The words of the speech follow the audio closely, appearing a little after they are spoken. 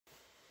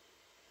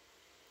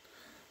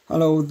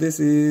Hello, this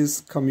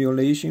is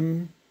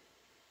accumulation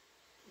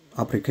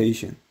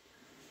application.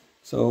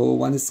 So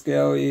when the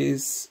scale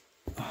is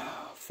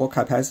for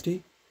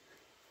capacity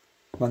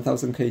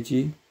 1000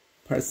 kg,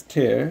 press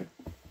tear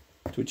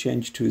to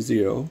change to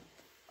 0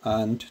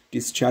 and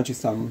discharge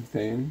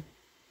something,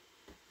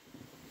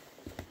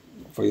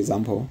 for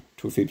example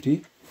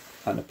 250,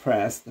 and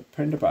press the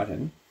print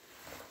button.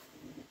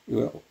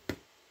 You'll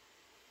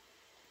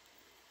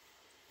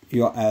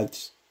add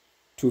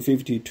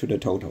 250 to the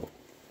total.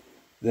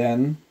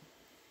 Then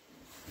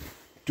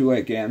do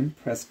again,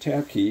 press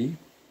tear key,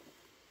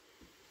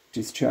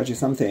 discharge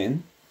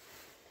something,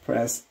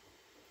 press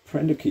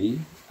print key,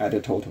 add the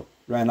total.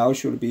 Right now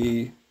should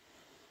be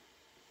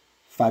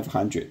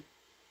 500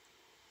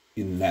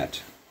 in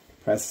net.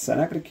 Press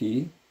select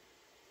key,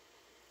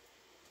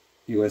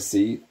 you will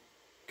see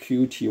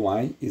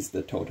QTY is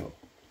the total.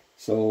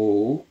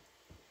 So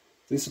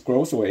this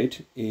gross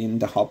weight in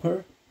the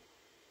hopper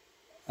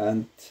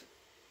and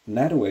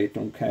net weight,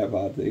 don't care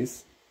about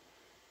this.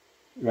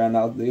 Right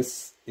now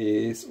this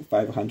is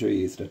 500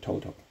 is the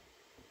total.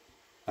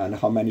 And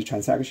how many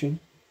transactions?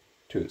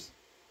 2.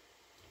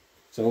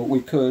 So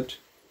we could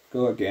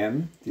go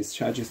again,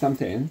 discharge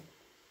something.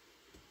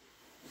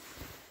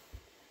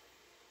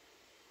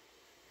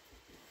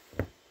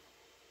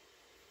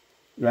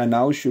 Right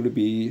now should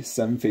be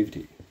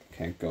 750.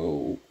 Can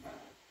go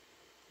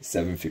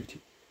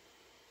 750.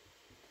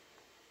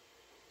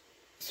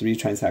 3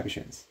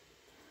 transactions.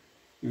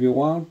 If you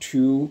want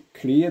to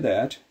clear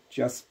that,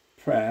 just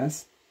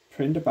press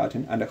print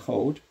button and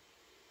hold.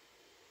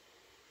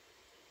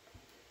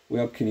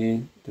 We'll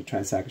clean the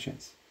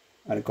transactions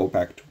and go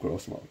back to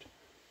gross mode.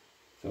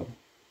 So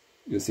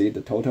you see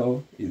the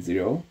total is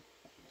 0,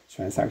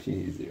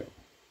 transaction is 0.